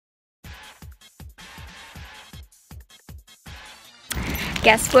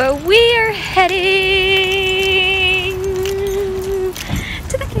Guess where we're heading?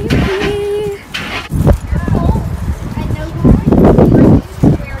 To the KFC.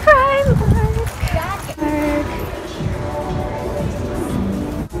 Prime Park.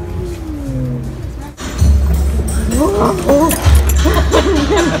 Whoa.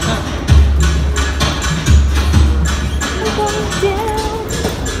 We're going down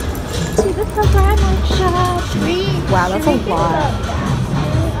to the program workshop. Wow, that's a lot.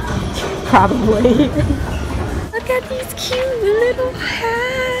 Probably. Look at these cute little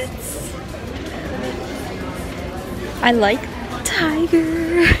hats. I like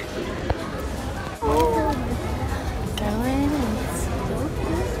tiger. Oh.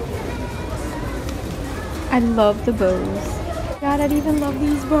 I love the bows. God, I'd even love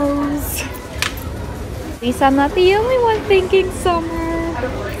these bows. At least I'm not the only one thinking summer.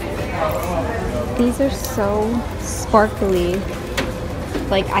 These are so sparkly.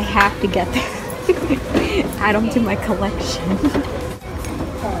 Like, I have to get them. Add them to my collection.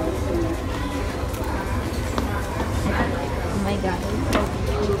 Oh my god, it's so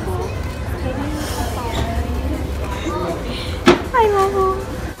beautiful. I love them.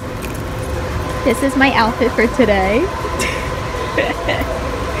 This is my outfit for today.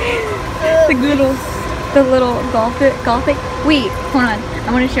 the little gothic. Wait, hold on.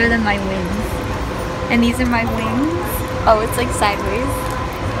 I want to show them my wings. And these are my wings. Oh, it's like sideways.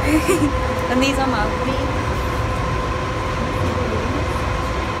 And these are my wings.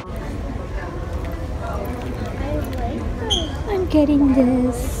 I'm getting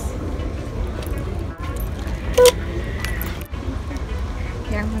this. Boop.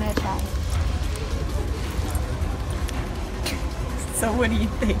 Here, I'm gonna try. So what do you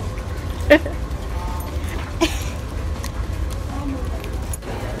think?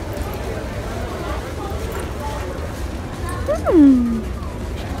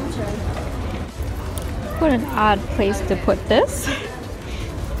 What an odd place to put this.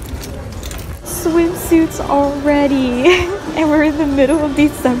 Swimsuits already. And we're in the middle of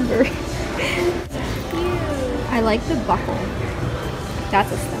December. I like the buckle.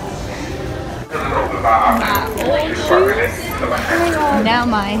 That's a style. My old shoes. Now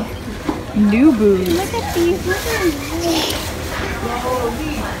my new boots. Look at these.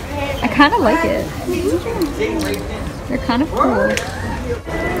 I kind of like it. They're kind of cool.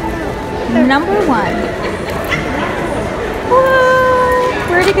 Number one. What?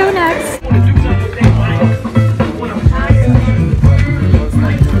 Where to go next?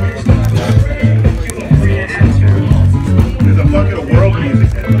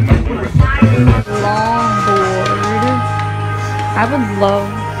 Longboard. I would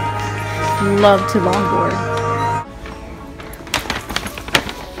love to longboard.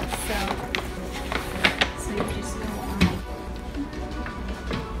 So you just go on.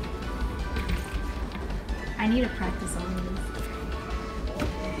 I need to practice on these.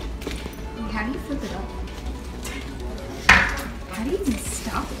 How do you flip it up? How do you even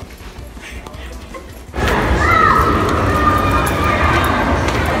stop it?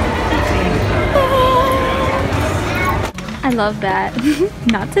 I love that.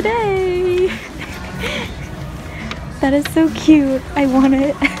 Not today. That is so cute. I want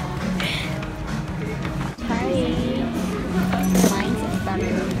it. Hi. Mine's is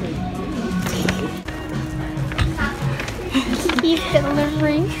better. He's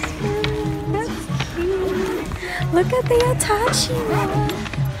delivering. That's cute. Look at the Atachi one.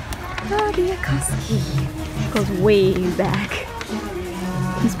 Oh, the Akatsuki. Goes way back.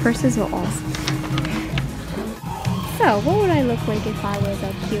 These purses are awesome. So, what would I look like if I was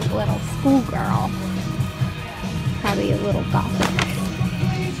a cute little schoolgirl? Probably a little gothic.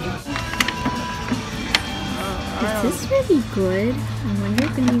 Is this really good? I wonder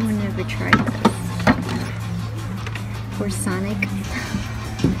if anyone ever tried this. Or Sonic.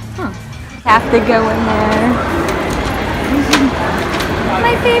 Huh. Have to go in there.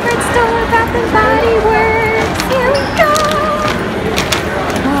 My favorite store, Bath and Body Works. Here we go.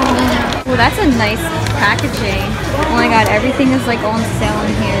 Oh, well, that's a nice packaging. Oh my god, everything is like on sale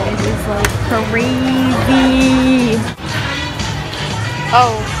in here. It is like crazy.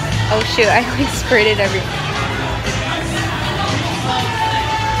 Oh shoot, I like sprayed it everywhere.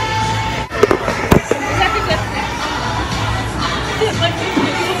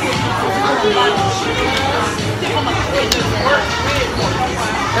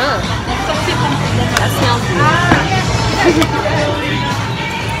 That smells good.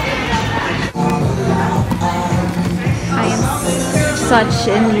 I am such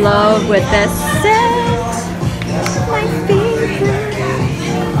in love with this set. My favorite.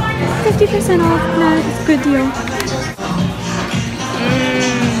 50% off. No, it's a good deal.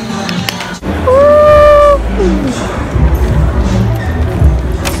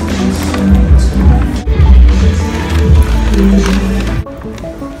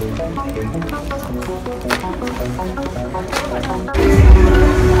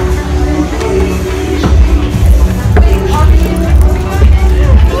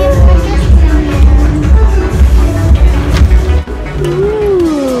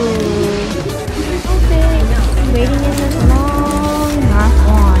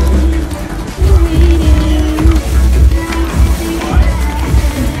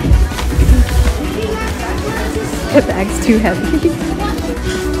 too heavy.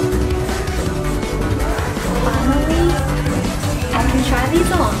 Finally, I can try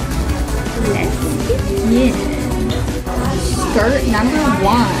these on. Let's begin. Skirt number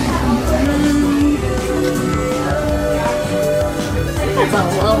 1. That's a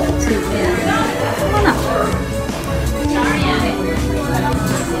little too thin. I don't know.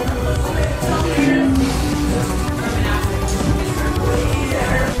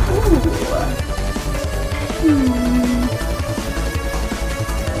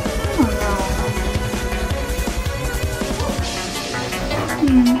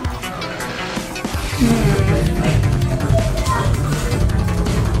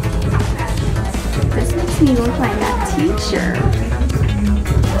 This makes me look like a teacher.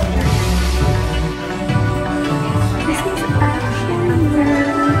 This is actually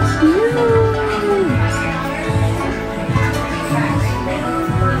really cute.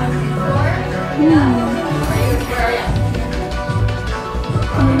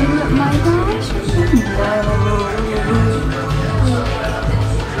 Oh my gosh.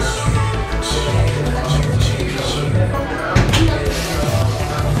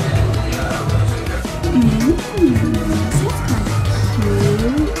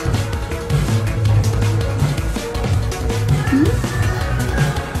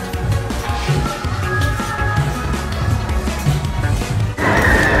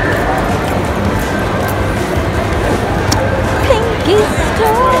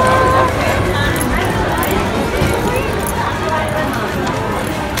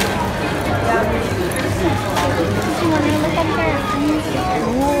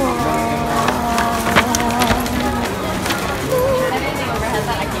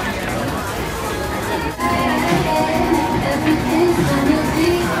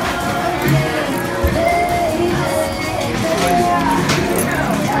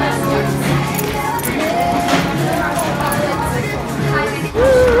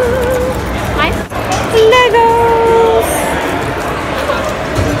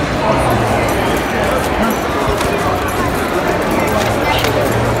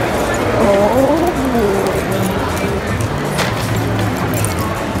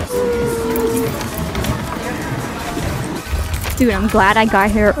 Dude, I'm glad I got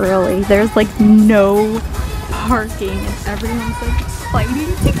here early. There's like no parking and everyone's like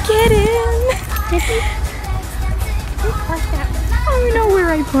fighting to get in. I don't know where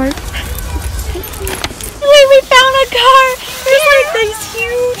I parked. Wait, we found a car! There's like this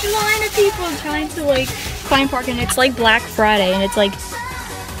huge line of people trying to like find parking. It's like Black Friday and it's like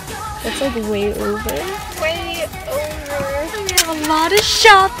way over. Way over. We have a lot of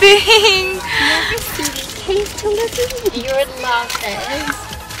shopping. Case to look at. You would love this.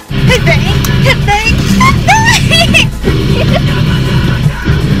 Hey bang! Hey bang! Hey bang!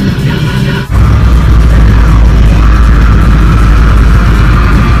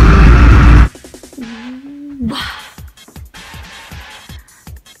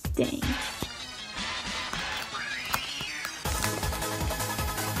 Dang.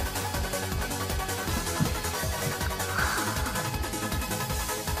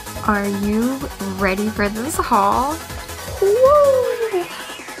 Are you ready for this haul? Woo!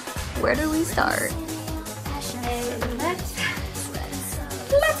 Where do we start?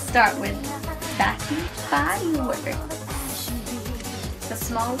 Let's start with Bath and Body Works. The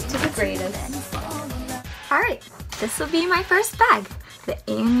smallest to the greatest. Alright, this will be my first bag. The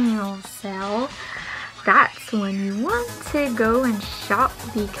annual sale. That's when you want to go and shop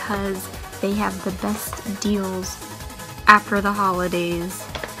because they have the best deals after the holidays.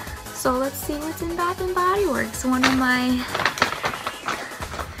 So let's see what's in Bath and Body Works, one of my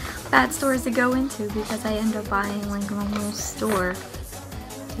bad stores to go into because I end up buying like the whole store.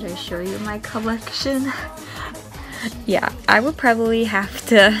 Did I show you my collection? Yeah, I would probably have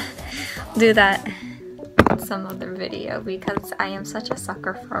to do that in some other video because I am such a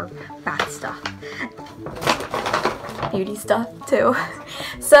sucker for bad stuff. Beauty stuff too.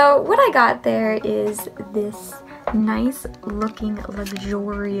 So what I got there is this nice looking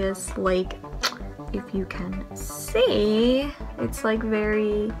luxurious, like, if you can see, it's like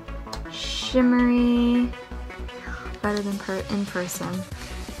very shimmery, better than in person.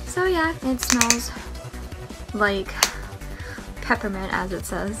 So yeah, it smells like peppermint, as it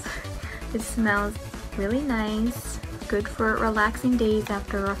says. It smells really nice, good for relaxing days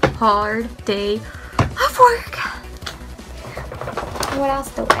after a hard day of work. What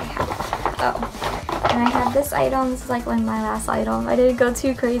else do I have? Oh, and I have this item. This is like my last item. I didn't go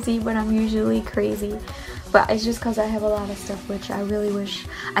too crazy, but I'm usually crazy. But it's just because I have a lot of stuff, which I really wish,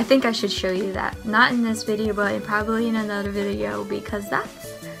 I think I should show you that. Not in this video, but probably in another video, because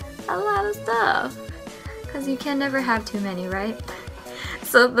that's a lot of stuff. because you can never have too many, right?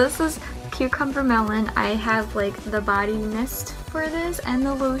 So this is cucumber melon. I have like the body mist for this and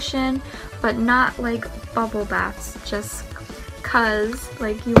the lotion, but not like bubble baths, just cause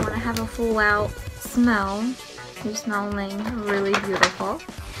like you want to have a full out smell. You're smelling really beautiful.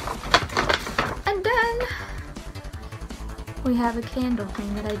 And then we have a candle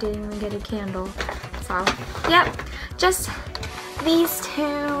thing that I didn't even get a candle. So yep, just these two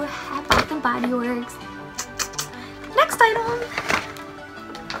at Bath & Body Works. Next item.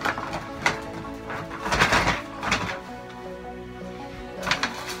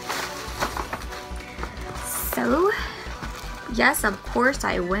 So, yes, of course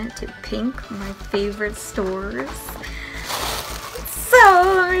I went to Pink, my favorite stores. So,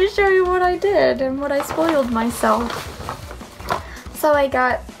 let me show you what I did and what I spoiled myself. So I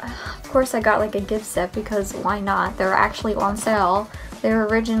got, of course I got like a gift set because why not? They're actually on sale. They were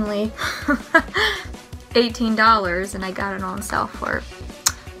originally $18 and I got it on sale for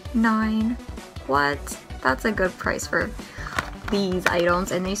 $9. What? That's a good price for these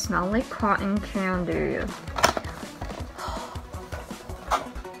items, and they smell like cotton candy.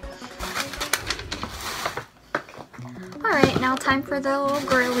 Alright, now time for the little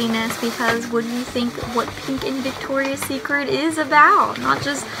girliness, because what do you think what Pink and Victoria's Secret is about? Not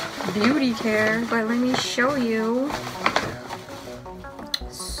just beauty care, but let me show you.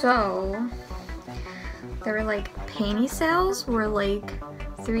 So, their like panty sales were like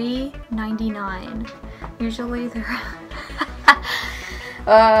 $3.99. Usually they're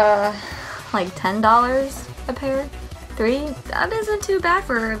like $10 a pair. That isn't too bad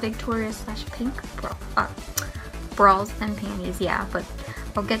for a Victoria's / Pink bras and panties, yeah, but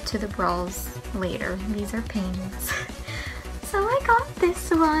I'll get to the bras later. These are panties. So I got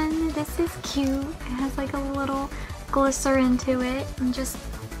this one. This is cute. It has like a little glycerin to it and just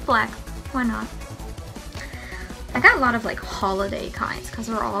black. Why not? I got a lot of like holiday kinds because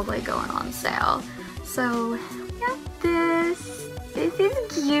they're all like going on sale. So yeah, this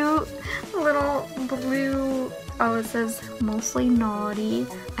is cute. Little blue, oh, it says mostly naughty.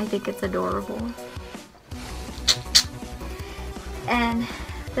 I think it's adorable. And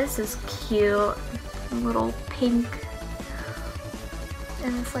this is cute. Little pink.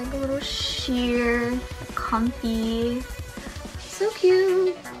 And it's like a little sheer, comfy. So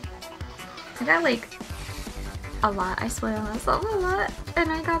cute. I got like a lot. I spoil myself a lot.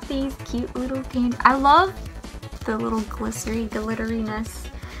 And I got these cute little pink. I love the little glitteriness.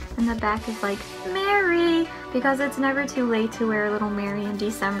 And the back is like Mary, because it's never too late to wear a little Mary in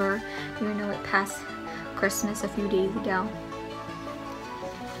December, even though it passed Christmas a few days ago.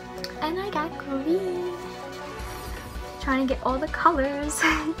 And I got green. Trying to get all the colors.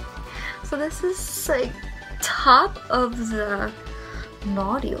 So this is like top of the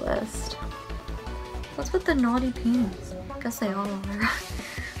naughty list. What's with the naughty pants? I guess they all are.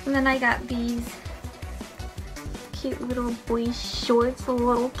 And then I got these cute little boy shorts, a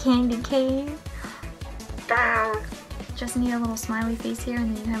little candy cane. Ah, just need a little smiley face here,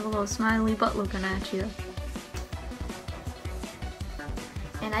 and then you have a little smiley butt looking at you.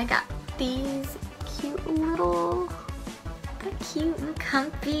 And I got these cute little, they're cute and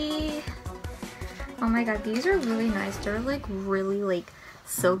comfy. Oh my god, these are really nice. They're like really like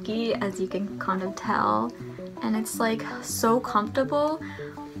silky, as you can kind of tell, and it's like so comfortable.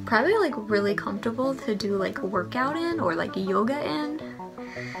 Probably like really comfortable to do like a workout in or like yoga in.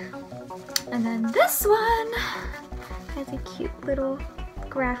 And then this one has a cute little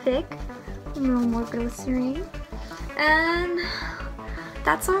graphic, a little more glycerin. And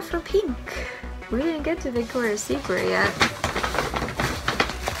that's all for Pink. We didn't get to Victoria's Secret yet.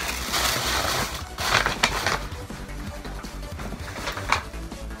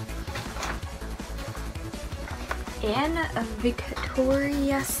 And a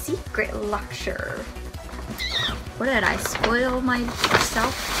Victoria's Secret lecture. What did I spoil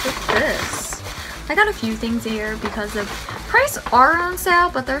myself with this? I got a few things here because the price are on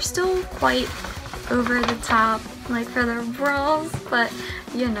sale, but they're still quite over the top, like for their bras, but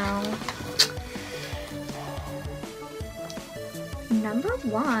you know. Number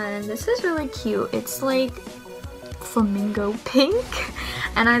one, this is really cute. It's like flamingo pink,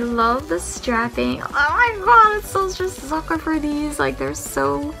 and I love the strapping. Oh my god, it's such a sucker for these. Like, they're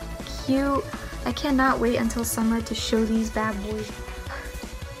so cute. I cannot wait until summer to show these bad boys.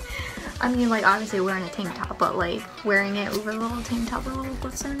 I mean, like, obviously wearing a tank top, but like wearing it over the little tank top with a little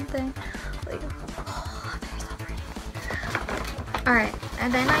glisten thing. Like, oh, they're so pretty. Alright,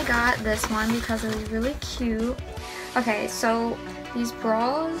 and then I got this one because it was really cute. Okay, so these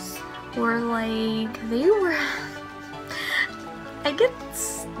bras were like, they were, I get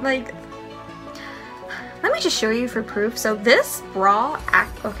like, let me just show you for proof. So this bra,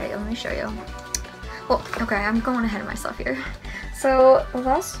 okay, let me show you. Well, okay, I'm going ahead of myself here. So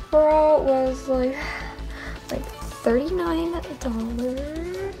this bra was like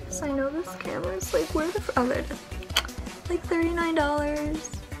 $39. I know this camera's like, where the oh, there it is. Like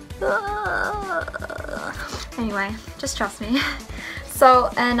 $39. Anyway, just trust me. So,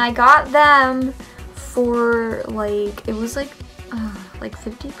 and I got them for like, it was like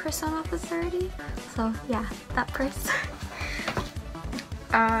 50% off of 30. So yeah, that price.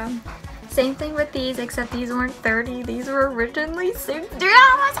 Same thing with these, except these weren't 30. These were originally $60.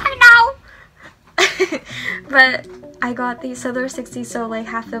 I know. But I got these, so they're 60. So like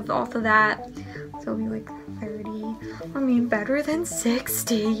half of off of that, so it'll be like 30. I mean, better than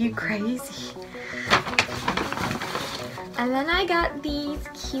 60. You crazy. And then I got these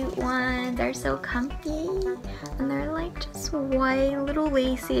cute ones. They're so comfy, and they're like just white, little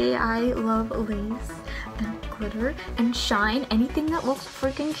lacy. I love lace and glitter and shine, anything that looks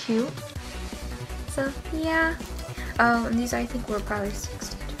freaking cute. So yeah. Oh, and these I think were probably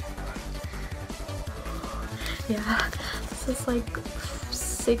 60. Yeah, this is like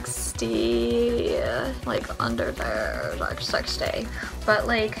 60, like under there, like 60. But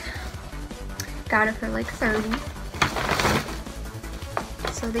like, got it for like 30.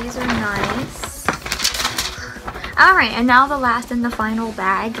 So these are nice. Alright, and now the last and the final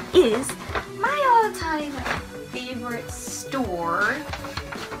bag is my all-time favorite store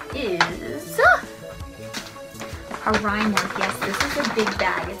is a Rhinemark. Yes, this is a big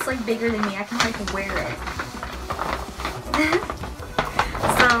bag. It's like bigger than me. I can like wear it.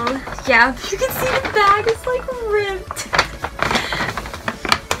 So yeah, you can see the bag is like ripped.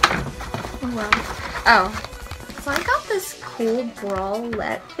 Oh well. Oh, so I got this cool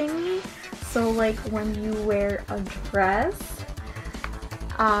bralette thingy. So like when you wear a dress,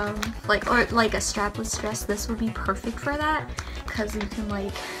 or like a strapless dress, this would be perfect for that, because you can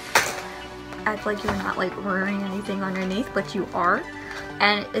like act like you're not like wearing anything underneath, but you are,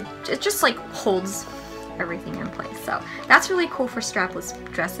 and it just like holds everything in place. So that's really cool for strapless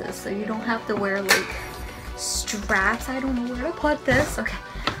dresses, so you don't have to wear like straps. I don't know where to put this. Okay,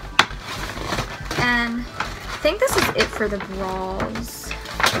 and I think this is it for the bras.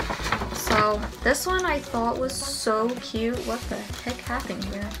 So this one I thought was so cute. What the heck happened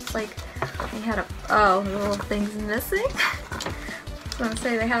here? It's like they had a little things missing. I was gonna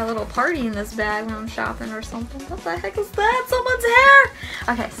say they had a little party in this bag when I'm shopping or something. What the heck is that? Someone's hair!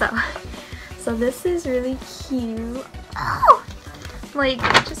 Okay, so this is really cute. Oh! Like,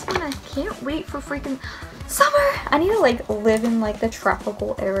 can't wait for freaking summer! I need to like live in like the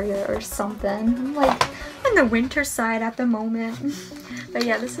tropical area or something. I'm like in the winter side at the moment. But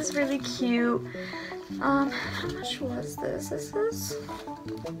yeah, this is really cute. How much was this? This is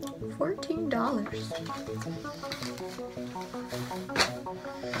 $14.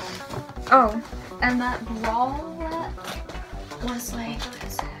 Oh, and that bralette was like, what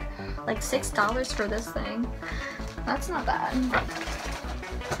is it? Like $6 for this thing. That's not bad.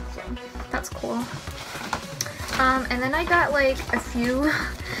 So, that's cool. And then I got like a few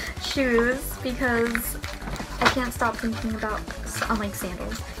shoes because I can't stop thinking about, like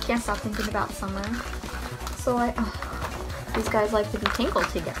sandals. Can't stop thinking about summer. So these guys like to be tangled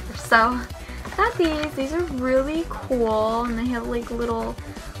together. So got these. These are really cool, and they have like little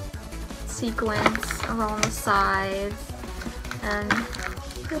sequins around the sides and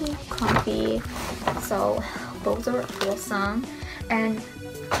pretty comfy. So those are awesome. And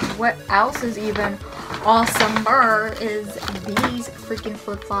what else is even awesomer is these freaking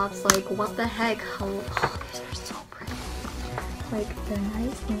flip-flops. Like, what the heck? Oh, these are so pretty. Like, they're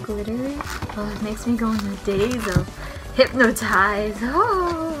nice and glittery. Oh, it makes me go into days of hypnotized.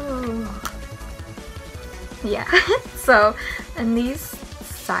 Oh, yeah. So, and these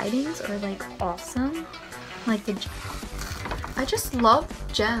sidings are like awesome. Like I just love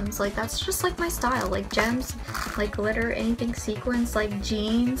gems. Like, that's just like my style. Like gems, like glitter, anything sequins, like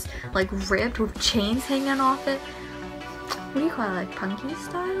jeans, like ripped with chains hanging off it. What do you call it? Like punky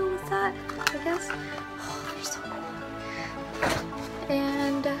style with that, I guess. Oh, they're so cool.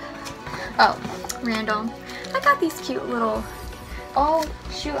 And oh, random. I got these cute little. Oh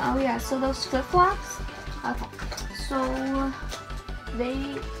shoot! Oh yeah. So those flip flops. Okay. So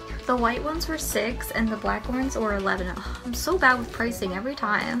the white ones were $6 and the black ones were $11. Oh, I'm so bad with pricing every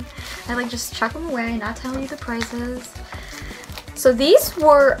time. I like just chuck them away, not tell you the prices. So these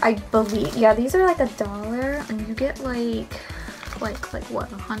were, I believe, yeah, these are like $1, and you get like what,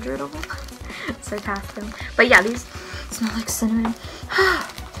 100 of them? Sarcastic. But yeah, these smell like cinnamon.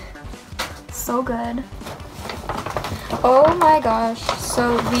 So good. Oh my gosh.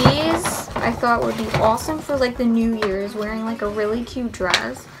 So these I thought would be awesome for like the New Year's, wearing like a really cute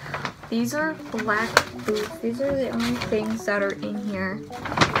dress. These are black boots. These are the only things that are in here.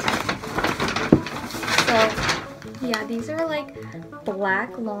 So yeah, these are like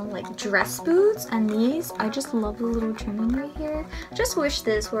black long like dress boots, and these, I just love the little trimming right here. Just wish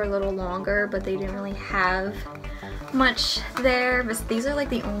this were a little longer, but they didn't really have much there. But these are like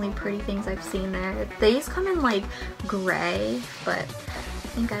the only pretty things I've seen there. These come in like gray, but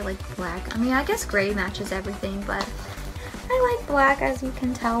I think I like black. I mean, I guess gray matches everything, but I like black, as you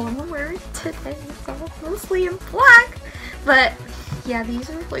can tell when I'm wearing it today. So mostly in black. But yeah, these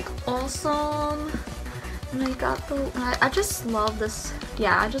are like awesome. And I got the, I just love this.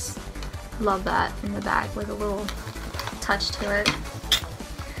 Yeah, I just love that in the back, like a little touch to it.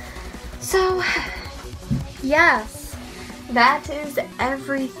 So yes, that is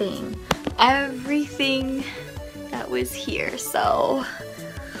everything. Everything that was here. So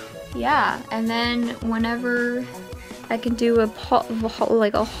yeah, and then whenever I can do a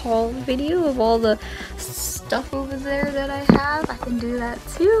haul video of all the stuff over there that I have, I can do that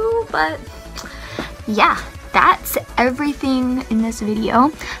too. But yeah, that's everything in this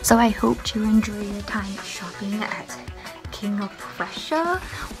video. So I hope you enjoy your time shopping at King of Prussia,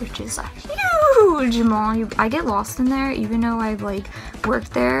 which is a huge mall. I get lost in there even though I've like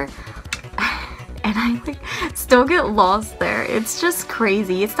worked there. And I like still get lost there. It's just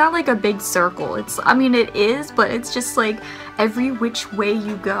crazy. It's not like a big circle. It's, I mean it is, but it's just like every which way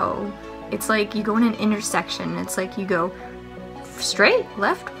you go. It's like you go in an intersection. It's like you go straight,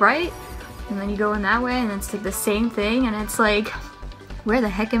 left, right, and then you go in that way, and it's like the same thing, and it's like, where the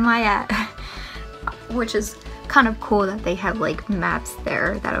heck am I at? Which is kind of cool that they have like maps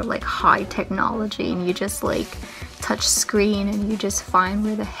there that are like high technology, and you just like touch screen and you just find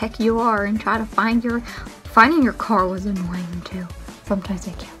where the heck you are and try to find finding your car was annoying too. Sometimes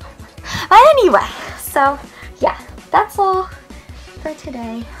I can't find mine. But anyway, so yeah, that's all for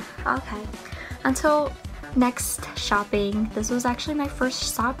today. Okay, until next shopping. This was actually my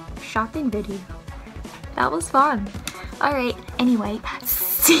first shopping video. That was fun. Alright, anyway,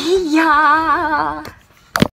 see ya!